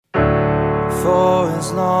For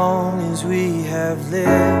as long as we have lived,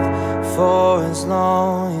 for as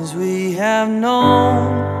long as we have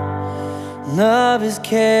known, love has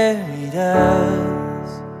carried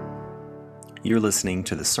us. You're listening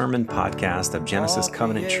to the sermon podcast of Genesis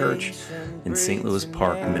Covenant Church in St. Louis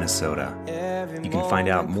Park, Minnesota. You can find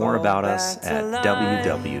out more about us at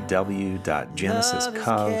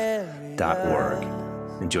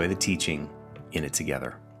www.genesiscov.org. Enjoy the teaching in it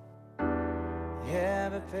together.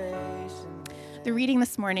 The reading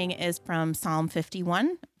this morning is from Psalm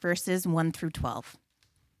 51, verses 1 through 12.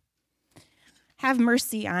 Have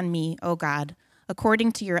mercy on me, O God,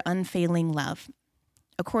 according to your unfailing love.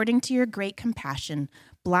 According to your great compassion,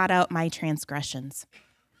 blot out my transgressions.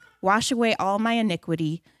 Wash away all my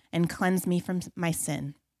iniquity and cleanse me from my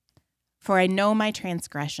sin. For I know my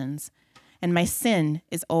transgressions, and my sin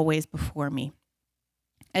is always before me.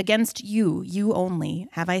 Against you, you only,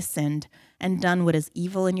 have I sinned and done what is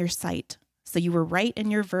evil in your sight. So you were right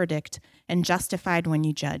in your verdict and justified when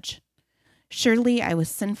you judge. Surely I was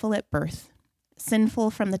sinful at birth,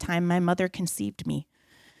 sinful from the time my mother conceived me.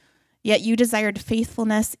 Yet you desired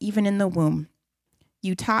faithfulness even in the womb.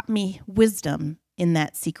 You taught me wisdom in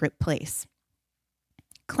that secret place.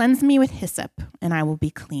 Cleanse me with hyssop, and I will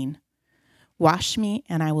be clean. Wash me,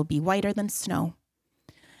 and I will be whiter than snow.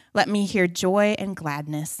 Let me hear joy and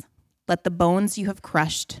gladness. Let the bones you have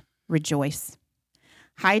crushed rejoice.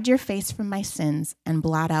 Hide your face from my sins and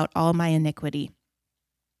blot out all my iniquity.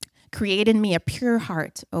 Create in me a pure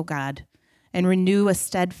heart, O God, and renew a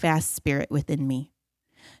steadfast spirit within me.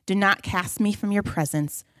 Do not cast me from your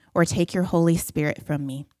presence or take your Holy Spirit from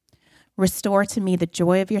me. Restore to me the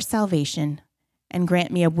joy of your salvation and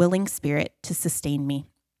grant me a willing spirit to sustain me.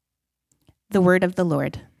 The word of the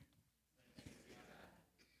Lord.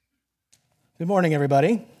 Good morning,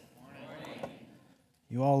 everybody. Good morning.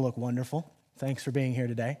 You all look wonderful. Thanks for being here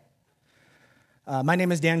today. My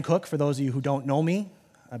name is Dan Cook. For those of you who don't know me,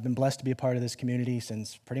 I've been blessed to be a part of this community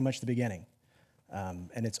since pretty much the beginning.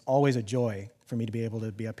 And it's always a joy for me to be able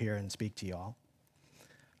to be up here and speak to you all.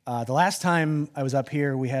 The last time I was up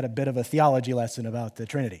here, we had a bit of a theology lesson about the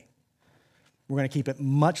Trinity. We're going to keep it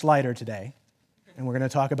much lighter today, and we're going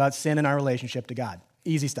to talk about sin and our relationship to God.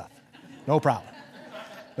 Easy stuff. No problem.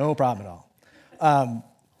 No problem at all.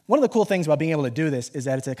 One of the cool things about being able to do this is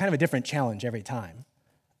that it's a kind of a different challenge every time.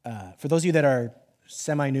 For those of you that are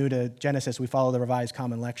semi-new to Genesis, we follow the Revised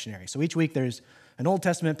Common Lectionary. So each week there's an Old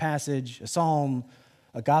Testament passage, a psalm,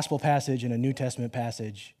 a gospel passage, and a New Testament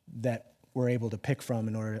passage that we're able to pick from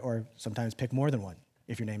in order, or sometimes pick more than one,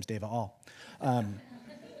 if your name's Dava All.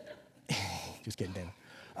 Just kidding,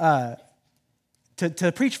 Dava.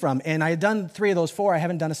 To preach from, and I had done 3 of those 4. I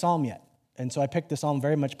haven't done a psalm yet. And so I picked the psalm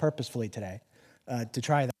very much purposefully today. To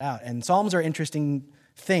try that out. And Psalms are interesting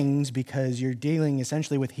things because you're dealing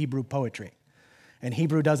essentially with Hebrew poetry. And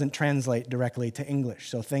Hebrew doesn't translate directly to English.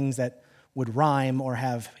 So things that would rhyme or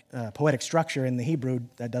have poetic structure in the Hebrew,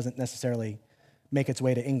 that doesn't necessarily make its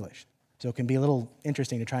way to English. So it can be a little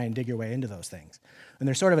interesting to try and dig your way into those things. And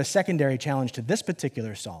there's sort of a secondary challenge to this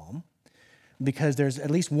particular psalm because there's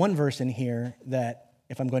at least one verse in here that,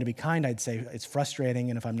 if I'm going to be kind, I'd say it's frustrating,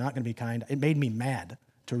 and if I'm not going to be kind, it made me mad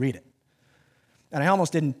to read it. And I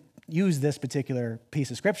almost didn't use this particular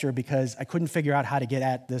piece of scripture because I couldn't figure out how to get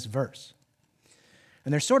at this verse.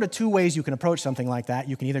 And there's sort of 2 ways you can approach something like that.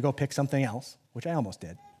 You can either go pick something else, which I almost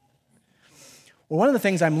did. Well, one of the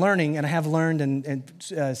things I'm learning, and I have learned, and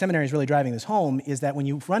seminary is really driving this home, is that when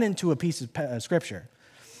you run into a piece of scripture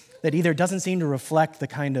that either doesn't seem to reflect the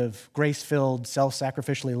kind of grace-filled,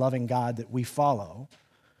 self-sacrificially loving God that we follow,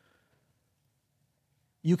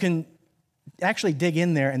 you can actually dig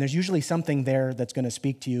in there, and there's usually something there that's going to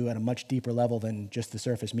speak to you at a much deeper level than just the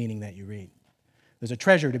surface meaning that you read. There's a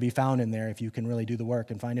treasure to be found in there if you can really do the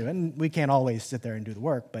work and find it. And we can't always sit there and do the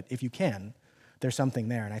work, but if you can, there's something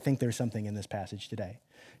there, and I think there's something in this passage today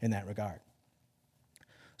in that regard.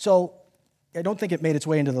 So I don't think it made its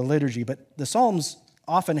way into the liturgy, but the Psalms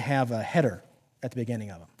often have a header at the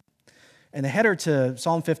beginning of them. And the header to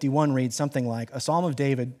Psalm 51 reads something like, a psalm of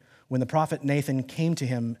David when the prophet Nathan came to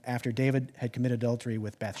him after David had committed adultery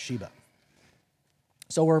with Bathsheba.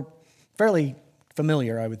 So we're fairly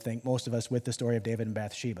familiar, I would think, most of us, with the story of David and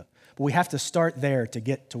Bathsheba. But we have to start there to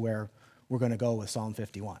get to where we're going to go with Psalm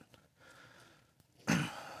 51.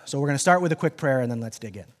 So we're going to start with a quick prayer, and then let's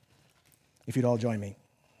dig in. If you'd all join me.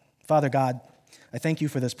 Father God, I thank you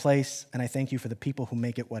for this place, and I thank you for the people who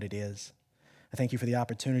make it what it is. I thank you for the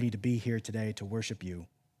opportunity to be here today to worship you.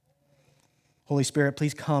 Holy Spirit,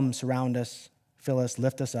 please come, surround us, fill us,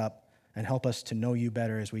 lift us up, and help us to know you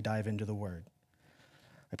better as we dive into the Word.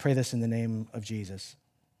 I pray this in the name of Jesus.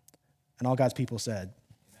 And all God's people said,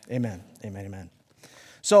 Amen. Amen. Amen.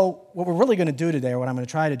 So what we're really going to do today, or what I'm going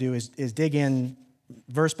to try to do, is dig in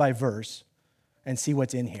verse by verse and see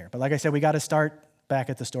what's in here. But like I said, we got to start back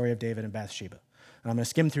at the story of David and Bathsheba. And I'm going to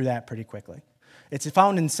skim through that pretty quickly. It's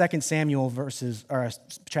found in 2 Samuel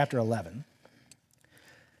chapter 11.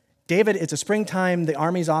 David, it's a springtime, the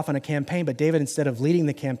army's off on a campaign, but David, instead of leading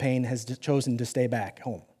the campaign, has chosen to stay back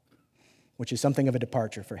home, which is something of a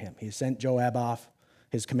departure for him. He sent Joab off,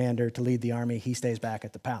 his commander, to lead the army. He stays back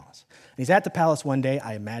at the palace. And he's at the palace one day,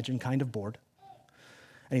 I imagine kind of bored,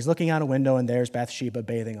 and he's looking out a window, and there's Bathsheba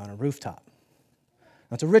bathing on a rooftop.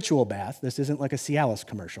 Now, it's a ritual bath. This isn't like a Cialis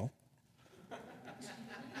commercial.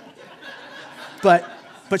 But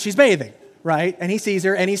she's bathing, right? And he sees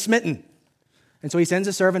her, and he's smitten. And so he sends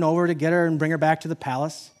a servant over to get her and bring her back to the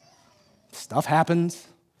palace. Stuff happens.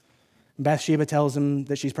 And Bathsheba tells him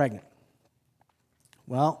that she's pregnant.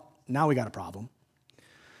 Well, now we got a problem.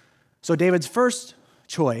 So David's first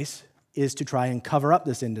choice is to try and cover up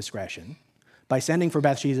this indiscretion by sending for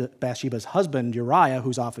Bathsheba's husband, Uriah,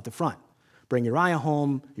 who's off at the front. Bring Uriah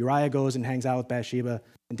home. Uriah goes and hangs out with Bathsheba,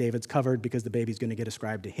 and David's covered because the baby's going to get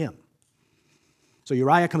ascribed to him. So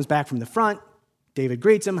Uriah comes back from the front. David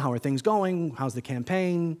greets him. How are things going? How's the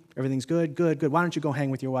campaign? Everything's good, good, good. Why don't you go hang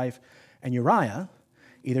with your wife? And Uriah,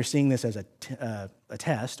 either seeing this as a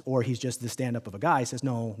test or he's just the stand-up of a guy, says,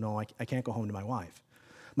 no, I can't go home to my wife.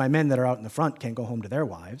 My men that are out in the front can't go home to their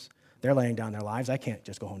wives. They're laying down their lives. I can't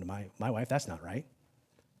just go home to my wife. That's not right.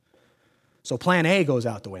 So plan A goes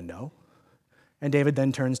out the window, and David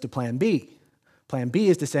then turns to plan B. Plan B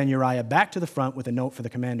is to send Uriah back to the front with a note for the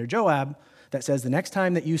commander Joab that says the next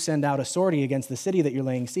time that you send out a sortie against the city that you're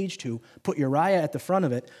laying siege to, put Uriah at the front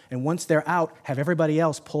of it, and once they're out, have everybody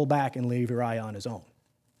else pull back and leave Uriah on his own.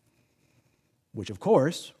 Which, of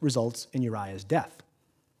course, results in Uriah's death.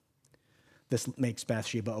 This makes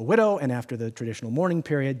Bathsheba a widow, and after the traditional mourning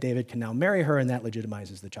period, David can now marry her, and that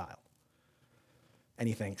legitimizes the child. And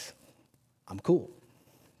he thinks, I'm cool.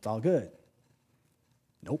 It's all good.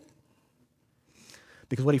 Nope.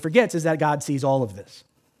 Because what he forgets is that God sees all of this.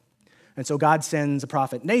 And so God sends a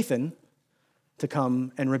prophet Nathan to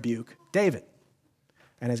come and rebuke David.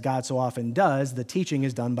 And as God so often does, the teaching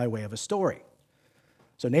is done by way of a story.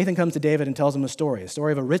 So Nathan comes to David and tells him a story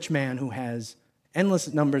of a rich man who has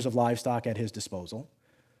endless numbers of livestock at his disposal,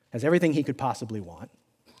 has everything he could possibly want,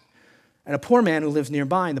 and a poor man who lives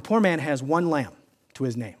nearby. And the poor man has one lamb to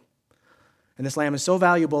his name. And this lamb is so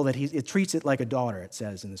valuable that it treats it like a daughter, it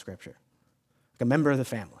says in the scripture, like a member of the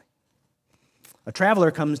family. A traveler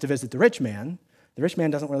comes to visit the rich man. The rich man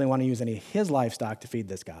doesn't really want to use any of his livestock to feed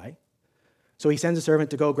this guy. So he sends a servant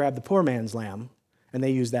to go grab the poor man's lamb, and they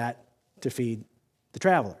use that to feed the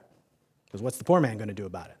traveler. Because what's the poor man going to do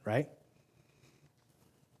about it, right?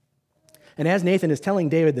 And as Nathan is telling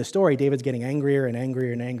David this story, David's getting angrier and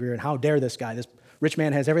angrier and angrier. And how dare this guy? This rich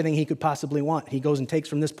man has everything he could possibly want. He goes and takes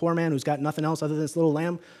from this poor man who's got nothing else other than this little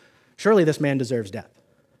lamb. Surely this man deserves death.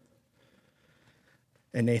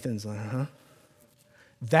 And Nathan's like,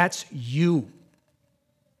 That's you.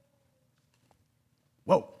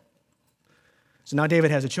 Whoa. So now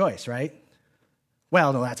David has a choice, right?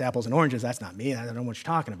 Well, no, that's apples and oranges. That's not me. I don't know what you're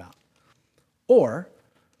talking about. Or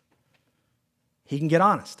he can get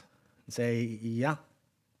honest and say, yeah,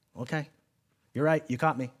 okay, you're right. You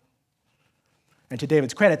caught me. And to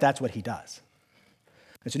David's credit, that's what he does.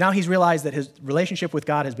 And so now he's realized that his relationship with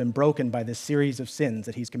God has been broken by this series of sins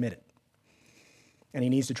that he's committed. And he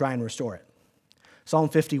needs to try and restore it. Psalm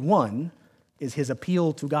 51 is his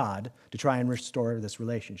appeal to God to try and restore this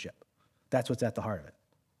relationship. That's what's at the heart of it.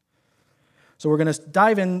 So we're going to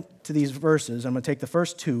dive into these verses. I'm going to take the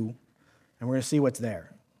first two, and we're going to see what's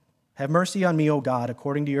there. Have mercy on me, O God,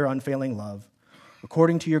 according to your unfailing love.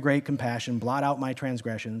 According to your great compassion, blot out my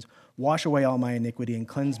transgressions, wash away all my iniquity, and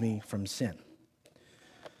cleanse me from sin.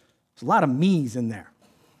 There's a lot of me's in there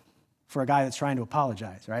for a guy that's trying to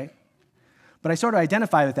apologize, right? But I sort of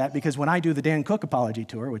identify with that because when I do the Dan Cook apology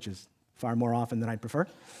tour, which is far more often than I'd prefer,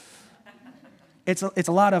 it's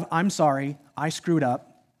a lot of, I'm sorry, I screwed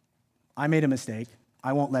up, I made a mistake,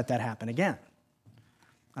 I won't let that happen again.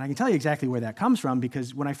 And I can tell you exactly where that comes from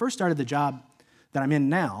because when I first started the job that I'm in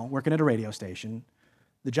now, working at a radio station,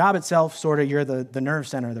 the job itself, sort of, you're the nerve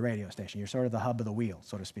center of the radio station. You're sort of the hub of the wheel,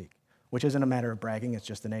 so to speak, which isn't a matter of bragging, it's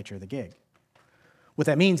just the nature of the gig. What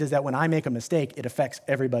that means is that when I make a mistake, it affects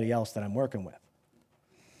everybody else that I'm working with.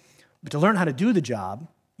 But to learn how to do the job,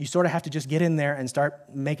 you sort of have to just get in there and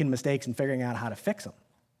start making mistakes and figuring out how to fix them.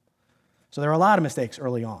 So there are a lot of mistakes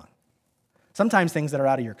early on. Sometimes things that are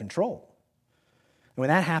out of your control. And when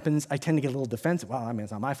that happens, I tend to get a little defensive. Well, I mean,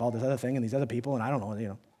 it's not my fault. There's other thing and these other people, and I don't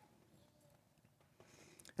know,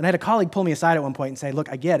 And I had a colleague pull me aside at one point and say, look,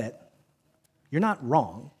 I get it. You're not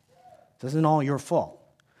wrong. This isn't all your fault.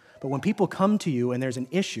 But when people come to you and there's an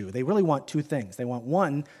issue, they really want two things. They want,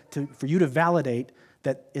 one, for you to validate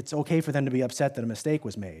that it's okay for them to be upset that a mistake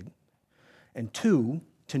was made. And two,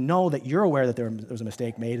 to know that you're aware that there was a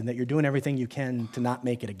mistake made and that you're doing everything you can to not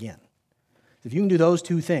make it again. If you can do those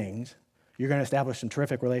two things, you're going to establish some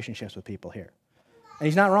terrific relationships with people here. And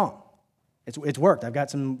he's not wrong. It's worked. I've got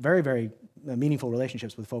some very, very meaningful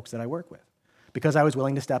relationships with folks that I work with because I was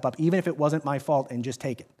willing to step up, even if it wasn't my fault, and just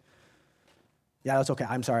take it. Yeah, that's okay.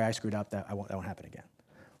 I'm sorry I screwed up. That won't happen again.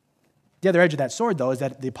 The other edge of that sword, though, is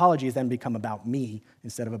that the apologies then become about me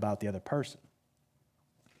instead of about the other person.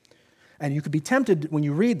 And you could be tempted when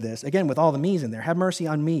you read this, again, with all the me's in there, have mercy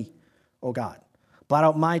on me, O God. Blot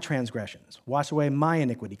out my transgressions. Wash away my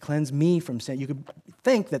iniquity. Cleanse me from sin. You could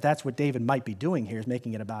think that that's what David might be doing here, is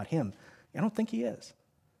making it about him. I don't think he is.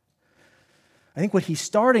 I think what he's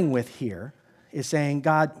starting with here is saying,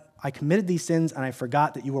 God, I committed these sins and I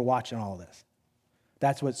forgot that you were watching all of this.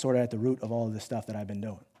 That's what's sort of at the root of all of this stuff that I've been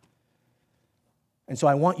doing. And so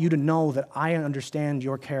I want you to know that I understand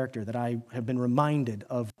your character, that I have been reminded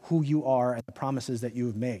of who you are and the promises that you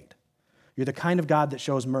have made. You're the kind of God that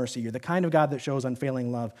shows mercy. You're the kind of God that shows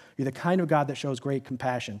unfailing love. You're the kind of God that shows great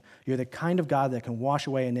compassion. You're the kind of God that can wash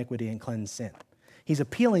away iniquity and cleanse sin. He's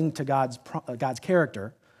appealing to God's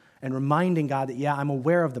character and reminding God that, yeah, I'm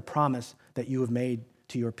aware of the promise that you have made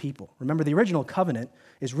to your people. Remember, the original covenant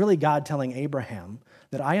is really God telling Abraham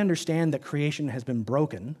that I understand that creation has been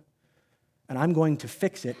broken, and I'm going to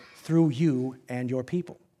fix it through you and your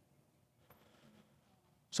people.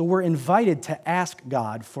 So we're invited to ask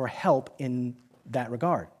God for help in that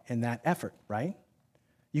regard, in that effort, right?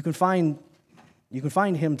 You can find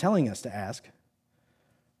him telling us to ask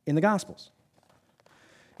in the Gospels.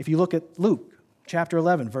 If you look at Luke, chapter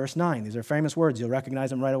 11, verse 9, these are famous words. You'll recognize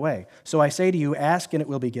them right away. So I say to you, ask and it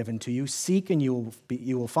will be given to you. Seek and you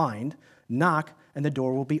will find. Knock and the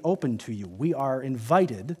door will be opened to you. We are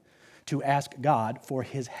invited to ask God for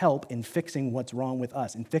his help in fixing what's wrong with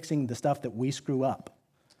us, in fixing the stuff that we screw up.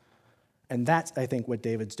 And that's, I think, what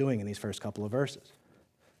David's doing in these first couple of verses.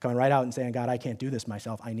 Coming right out and saying, God, I can't do this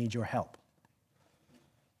myself. I need your help.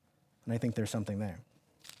 And I think there's something there.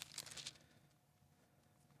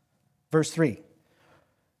 Verse 3.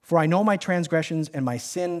 For I know my transgressions and my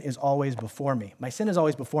sin is always before me. My sin is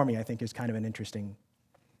always before me, I think, is kind of an interesting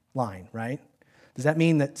line, right? Does that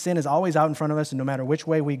mean that sin is always out in front of us and no matter which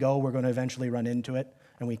way we go, we're going to eventually run into it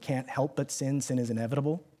and we can't help but sin? Sin is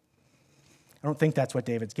inevitable? I don't think that's what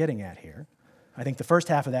David's getting at here. I think the first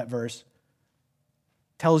half of that verse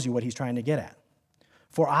tells you what he's trying to get at.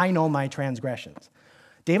 For I know my transgressions.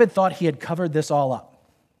 David thought he had covered this all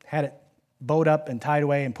up, had it bowed up and tied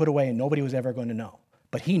away and put away, and nobody was ever going to know.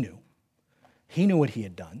 But he knew. He knew what he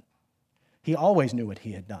had done. He always knew what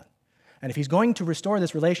he had done. And if he's going to restore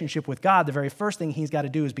this relationship with God, the very first thing he's got to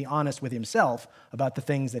do is be honest with himself about the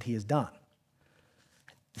things that he has done.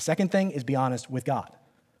 The second thing is be honest with God.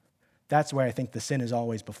 That's where I think the sin is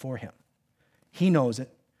always before him. He knows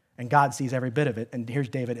it, and God sees every bit of it. And here's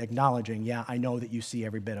David acknowledging, yeah, I know that you see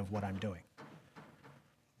every bit of what I'm doing.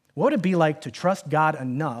 What would it be like to trust God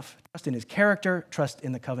enough, trust in his character, trust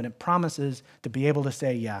in the covenant promises, to be able to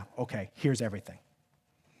say, yeah, okay, here's everything.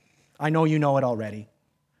 I know you know it already,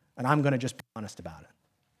 and I'm going to just be honest about it.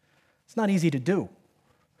 It's not easy to do,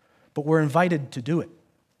 but we're invited to do it.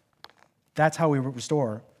 That's how we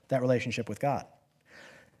restore that relationship with God.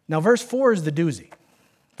 Now, verse 4 is the doozy.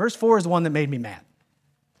 Verse 4 is the one that made me mad.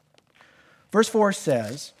 Verse 4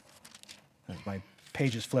 says, my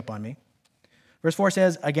pages flip on me. Verse 4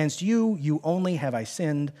 says, against you, you only have I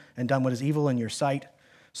sinned and done what is evil in your sight,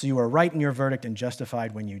 so you are right in your verdict and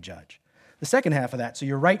justified when you judge. The second half of that, so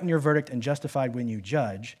you're right in your verdict and justified when you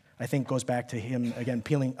judge, I think goes back to him, again,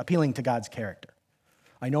 appealing to God's character.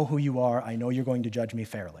 I know who you are. I know you're going to judge me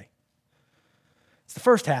fairly. It's the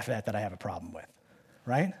first half of that I have a problem with,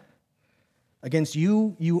 right? Against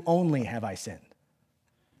you, you only have I sinned.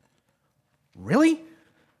 Really?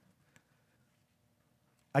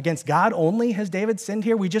 Against God only has David sinned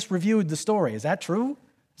here? We just reviewed the story. Is that true?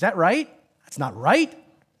 Is that right? That's not right.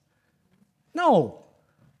 No.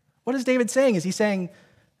 What is David saying? Is he saying,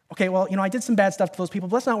 okay, well, I did some bad stuff to those people,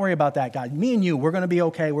 but let's not worry about that, God. Me and you, we're going to be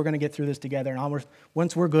okay. We're going to get through this together, and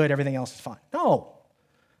once we're good, everything else is fine. No.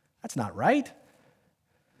 That's not right.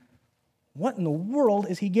 What in the world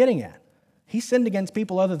is he getting at? He sinned against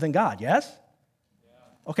people other than God, yes?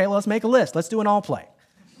 Okay, well, let's make a list. Let's do an all play.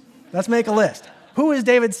 Let's make a list. Who has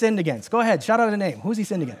David sinned against? Go ahead, shout out a name. Who's he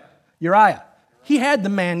sinned against? Uriah. He had the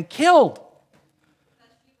man killed.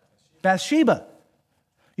 Bathsheba.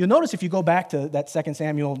 You'll notice if you go back to that 2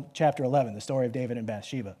 Samuel chapter 11, the story of David and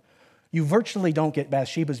Bathsheba, you virtually don't get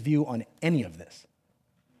Bathsheba's view on any of this.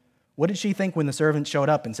 What did she think when the servant showed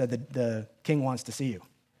up and said that the king wants to see you?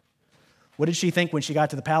 What did she think when she got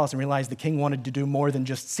to the palace and realized the king wanted to do more than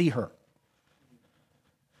just see her?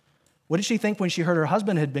 What did she think when she heard her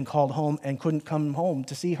husband had been called home and couldn't come home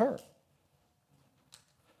to see her?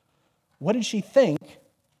 What did she think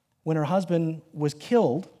when her husband was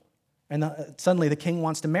killed and suddenly the king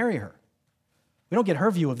wants to marry her? We don't get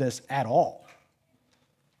her view of this at all.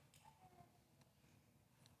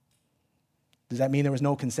 Does that mean there was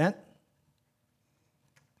no consent?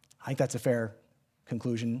 I think that's a fair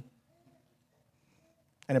conclusion.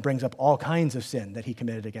 And it brings up all kinds of sin that he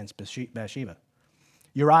committed against Bathsheba.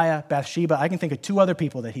 Uriah, Bathsheba, I can think of two other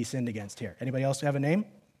people that he sinned against here. Anybody else have a name?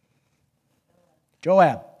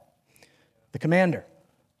 Joab, the commander.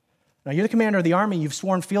 Now, you're the commander of the army. You've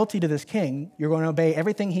sworn fealty to this king. You're going to obey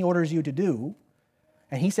everything he orders you to do.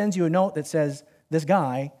 And he sends you a note that says, this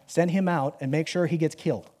guy, send him out and make sure he gets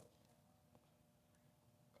killed.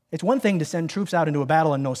 It's one thing to send troops out into a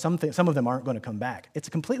battle and know some of them aren't going to come back. It's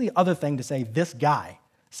a completely other thing to say, this guy,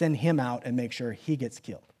 send him out and make sure he gets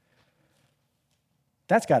killed.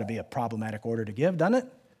 That's got to be a problematic order to give, doesn't it?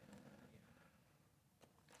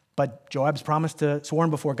 But Joab's sworn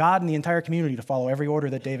before God and the entire community to follow every order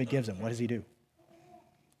that David gives him. What does he do?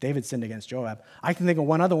 David sinned against Joab. I can think of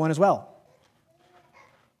one other one as well.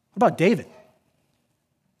 What about David?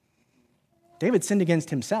 David sinned against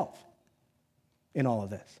himself in all of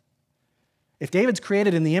this. If David's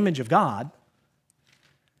created in the image of God,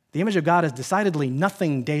 the image of God is decidedly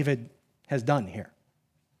nothing David has done here.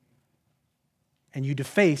 And you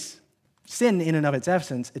deface sin in and of its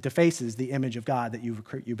essence, it defaces the image of God that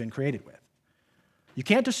you've been created with. You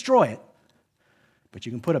can't destroy it, but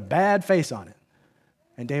you can put a bad face on it.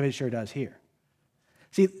 And David sure does here.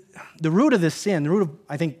 See, the root of this sin, the root of,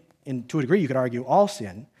 I think, to a degree you could argue all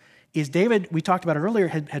sin, is David, we talked about it earlier,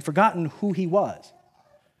 had forgotten who he was.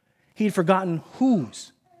 He had forgotten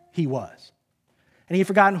whose he was. And he had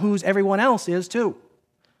forgotten whose everyone else is too.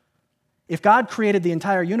 If God created the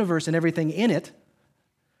entire universe and everything in it,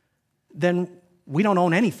 then we don't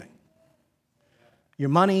own anything. Your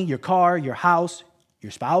money, your car, your house,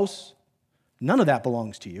 your spouse, none of that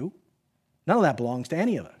belongs to you. None of that belongs to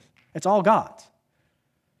any of us. It's all God's.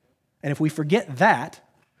 And if we forget that,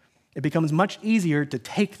 it becomes much easier to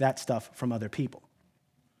take that stuff from other people.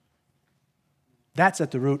 That's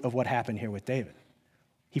at the root of what happened here with David.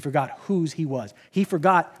 He forgot whose he was. He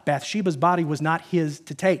forgot Bathsheba's body was not his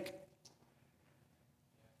to take.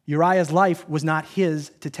 Uriah's life was not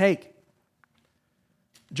his to take.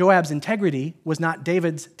 Joab's integrity was not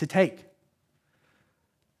David's to take.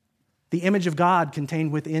 The image of God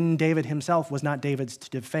contained within David himself was not David's to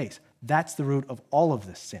deface. That's the root of all of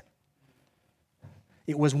this sin.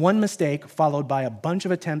 It was one mistake followed by a bunch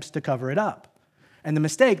of attempts to cover it up. And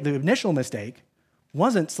the initial mistake,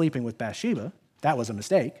 wasn't sleeping with Bathsheba. That was a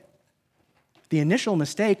mistake. The initial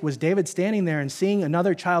mistake was David standing there and seeing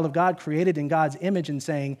another child of God created in God's image and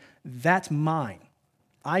saying, that's mine.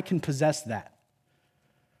 I can possess that.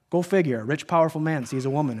 Go figure, a rich, powerful man sees a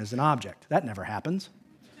woman as an object. That never happens.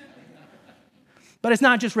 But it's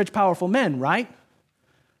not just rich, powerful men, right?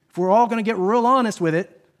 If we're all going to get real honest with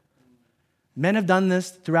it, men have done this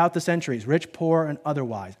throughout the centuries, rich, poor, and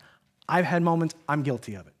otherwise. I've had moments, I'm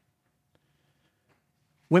guilty of it.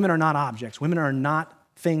 Women are not objects. Women are not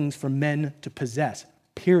things for men to possess,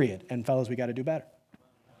 period. And fellas, we got to do better.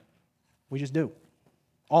 We just do.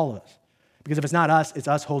 All of us. Because if it's not us, it's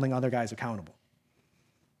us holding other guys accountable.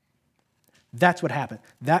 That's what happened.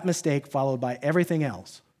 That mistake, followed by everything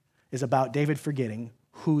else, is about David forgetting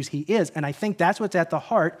whose he is. And I think that's what's at the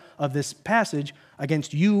heart of this passage,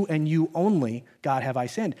 against you and you only, God, have I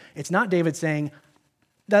sinned. It's not David saying,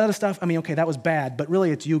 that other stuff, okay, that was bad, but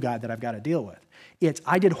really it's you, God, that I've got to deal with. It's,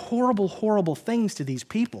 I did horrible, horrible things to these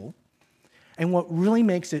people, and what really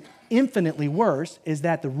makes it infinitely worse is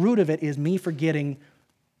that the root of it is me forgetting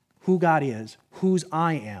who God is, whose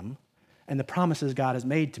I am, and the promises God has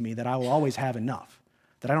made to me that I will always have enough,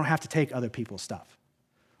 that I don't have to take other people's stuff.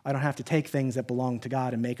 I don't have to take things that belong to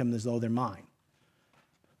God and make them as though they're mine.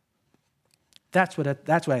 That's what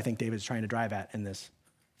I think David's trying to drive at in this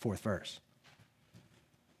fourth verse.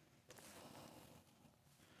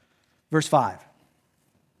 Verse 5.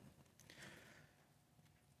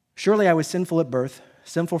 Surely I was sinful at birth,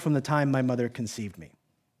 sinful from the time my mother conceived me.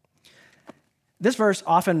 This verse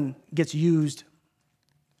often gets used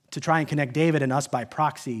to try and connect David and us by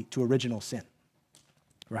proxy to original sin,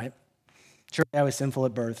 right? Surely I was sinful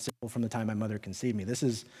at birth, sinful from the time my mother conceived me. This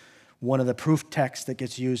is one of the proof texts that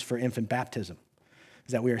gets used for infant baptism.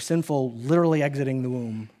 is that we are sinful literally exiting the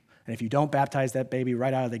womb. And if you don't baptize that baby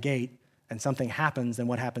right out of the gate and something happens, then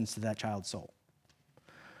what happens to that child's soul?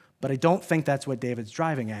 But I don't think that's what David's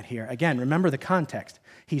driving at here. Again, remember the context.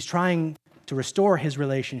 He's trying to restore his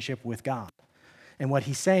relationship with God. And what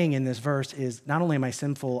he's saying in this verse is, not only am I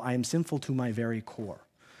sinful, I am sinful to my very core.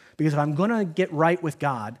 Because if I'm going to get right with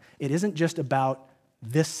God, it isn't just about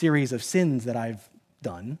this series of sins that I've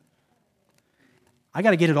done. I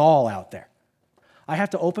got to get it all out there. I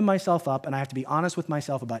have to open myself up and I have to be honest with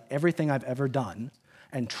myself about everything I've ever done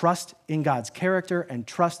and trust in God's character and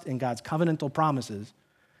trust in God's covenantal promises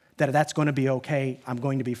that that's going to be okay, I'm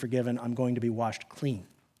going to be forgiven, I'm going to be washed clean.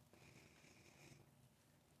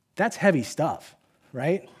 That's heavy stuff,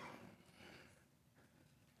 right?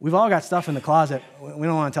 We've all got stuff in the closet we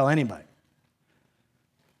don't want to tell anybody.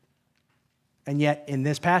 And yet, in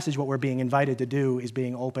this passage, what we're being invited to do is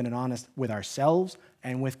being open and honest with ourselves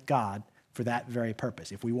and with God for that very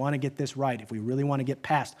purpose. If we want to get this right, if we really want to get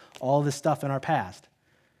past all this stuff in our past,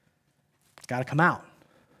 it's got to come out.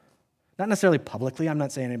 Not necessarily publicly. I'm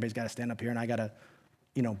not saying anybody's got to stand up here and I got to,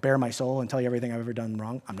 bare my soul and tell you everything I've ever done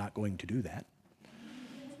wrong. I'm not going to do that.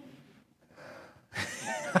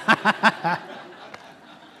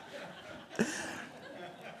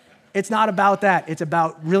 It's not about that. It's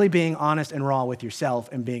about really being honest and raw with yourself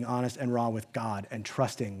and being honest and raw with God and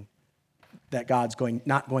trusting that God's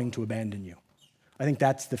not going to abandon you. I think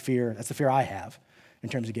that's the fear I have in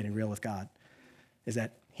terms of getting real with God, is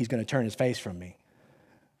that he's going to turn his face from me.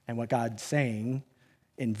 And what God's saying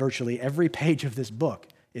in virtually every page of this book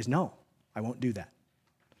is, no, I won't do that.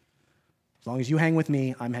 As long as you hang with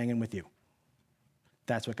me, I'm hanging with you.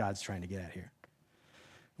 That's what God's trying to get at here.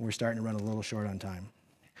 And we're starting to run a little short on time.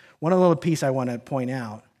 One little piece I want to point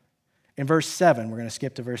out. In verse 7, we're going to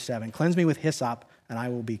skip to verse 7. Cleanse me with hyssop, and I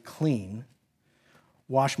will be clean.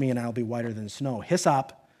 Wash me, and I will be whiter than snow.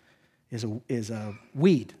 Hyssop is a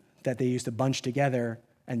weed that they used to bunch together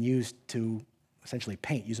and use to essentially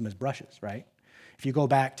paint, use them as brushes, right? If you go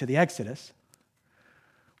back to the Exodus,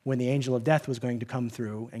 when the angel of death was going to come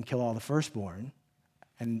through and kill all the firstborn,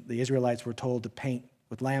 and the Israelites were told to paint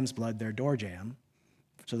with lamb's blood their door jamb,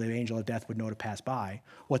 so the angel of death would know to pass by,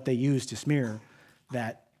 what they used to smear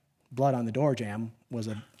that blood on the door jamb was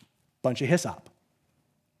a bunch of hyssop.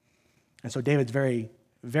 And so David's very,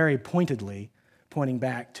 very pointedly pointing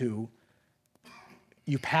back to,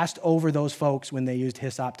 you passed over those folks when they used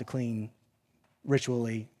hyssop to clean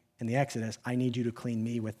ritually in the Exodus. I need you to clean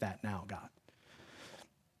me with that now, God.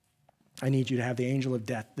 I need you to have the angel of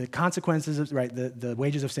death. The consequences of, right, the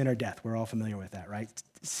wages of sin are death. We're all familiar with that, right?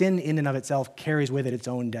 Sin in and of itself carries with it its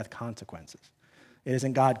own death consequences. It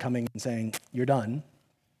isn't God coming and saying, you're done.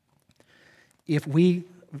 If we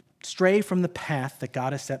stray from the path that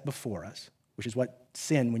God has set before us, which is what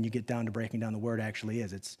sin, when you get down to breaking down the word, actually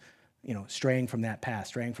is, it's, straying from that path,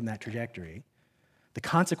 straying from that trajectory, the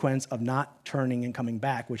consequence of not turning and coming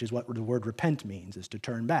back, which is what the word repent means, is to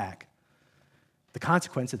turn back, the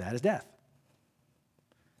consequence of that is death.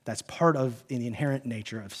 That's part of the inherent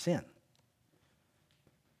nature of sin.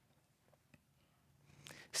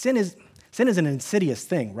 Sin is an insidious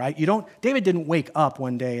thing, right? David didn't wake up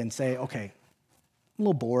one day and say, okay, I'm a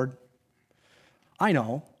little bored. I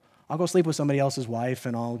know. I'll go sleep with somebody else's wife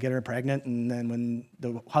and I'll get her pregnant, and then when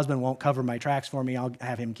the husband won't cover my tracks for me, I'll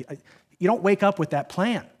have him. You don't wake up with that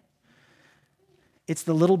plan. It's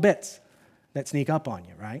the little bits that sneak up on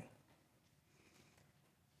you, right?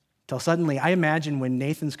 Till suddenly, I imagine when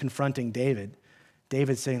Nathan's confronting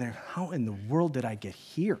David's saying there, how in the world did I get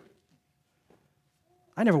here?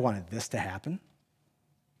 I never wanted this to happen.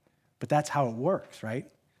 But that's how it works, right?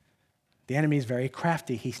 The enemy is very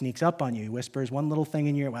crafty. He sneaks up on you. He whispers one little thing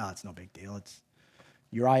in your ear. Well, it's no big deal. It's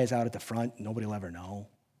Uriah's out at the front. Nobody will ever know.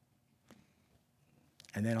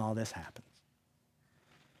 And then all this happens.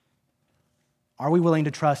 Are we willing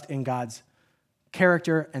to trust in God's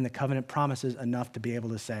character and the covenant promises enough to be able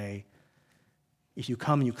to say, if you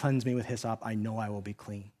come and you cleanse me with hyssop, I know I will be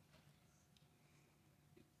clean?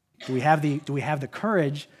 Do we have the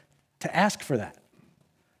courage to ask for that?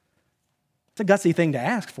 It's a gutsy thing to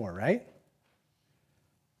ask for, right?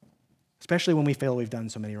 Especially when we feel we've done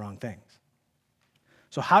so many wrong things.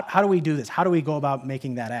 So how do we do this? How do we go about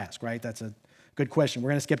making that ask, right? That's a good question. We're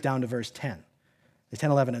going to skip down to verse 10. It's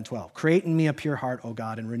 10, 11, and 12. Create in me a pure heart, O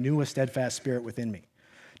God, and renew a steadfast spirit within me.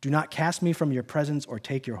 Do not cast me from your presence or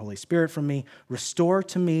take your Holy Spirit from me. Restore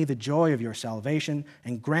to me the joy of your salvation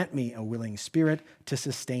and grant me a willing spirit to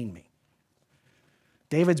sustain me.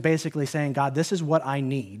 David's basically saying, God, this is what I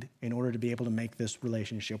need in order to be able to make this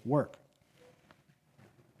relationship work.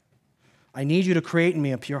 I need you to create in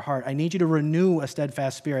me a pure heart. I need you to renew a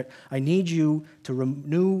steadfast spirit. I need you to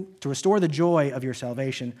restore the joy of your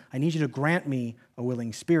salvation. I need you to grant me a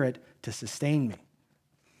willing spirit to sustain me.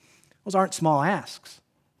 Those aren't small asks,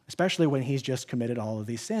 especially when he's just committed all of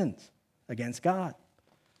these sins against God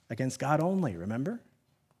only, remember?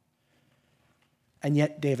 And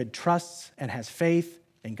yet David trusts and has faith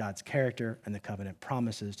in God's character and the covenant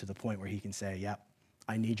promises to the point where he can say, yep,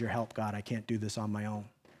 I need your help, God. I can't do this on my own.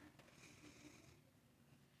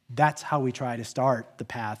 That's how we try to start the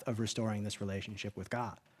path of restoring this relationship with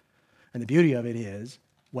God. And the beauty of it is,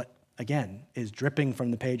 what, again, is dripping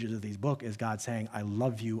from the pages of these books is God saying, I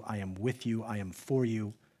love you, I am with you, I am for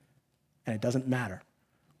you, and it doesn't matter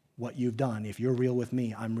what you've done. If you're real with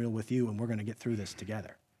me, I'm real with you, and we're going to get through this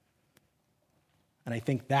together. And I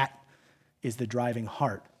think that is the driving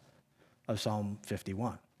heart of Psalm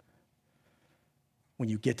 51. When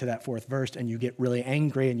you get to that fourth verse and you get really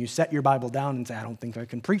angry and you set your Bible down and say, I don't think I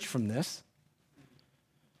can preach from this.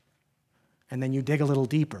 And then you dig a little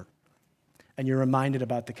deeper and you're reminded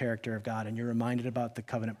about the character of God and you're reminded about the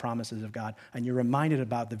covenant promises of God and you're reminded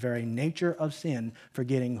about the very nature of sin,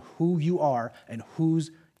 forgetting who you are and whose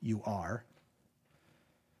you are.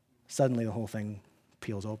 Suddenly the whole thing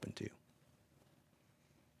peels open to you.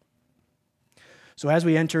 So as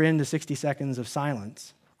we enter into 60 seconds of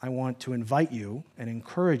silence, I want to invite you and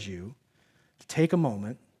encourage you to take a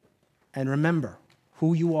moment and remember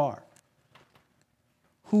who you are,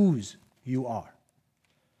 whose you are,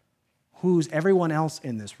 whose everyone else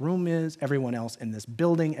in this room is, everyone else in this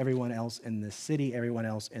building, everyone else in this city, everyone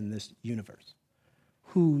else in this universe,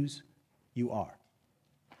 whose you are.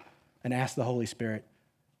 And ask the Holy Spirit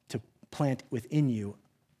to plant within you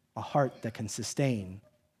a heart that can sustain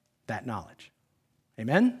that knowledge.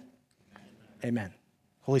 Amen? Amen.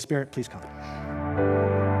 Holy Spirit, please come.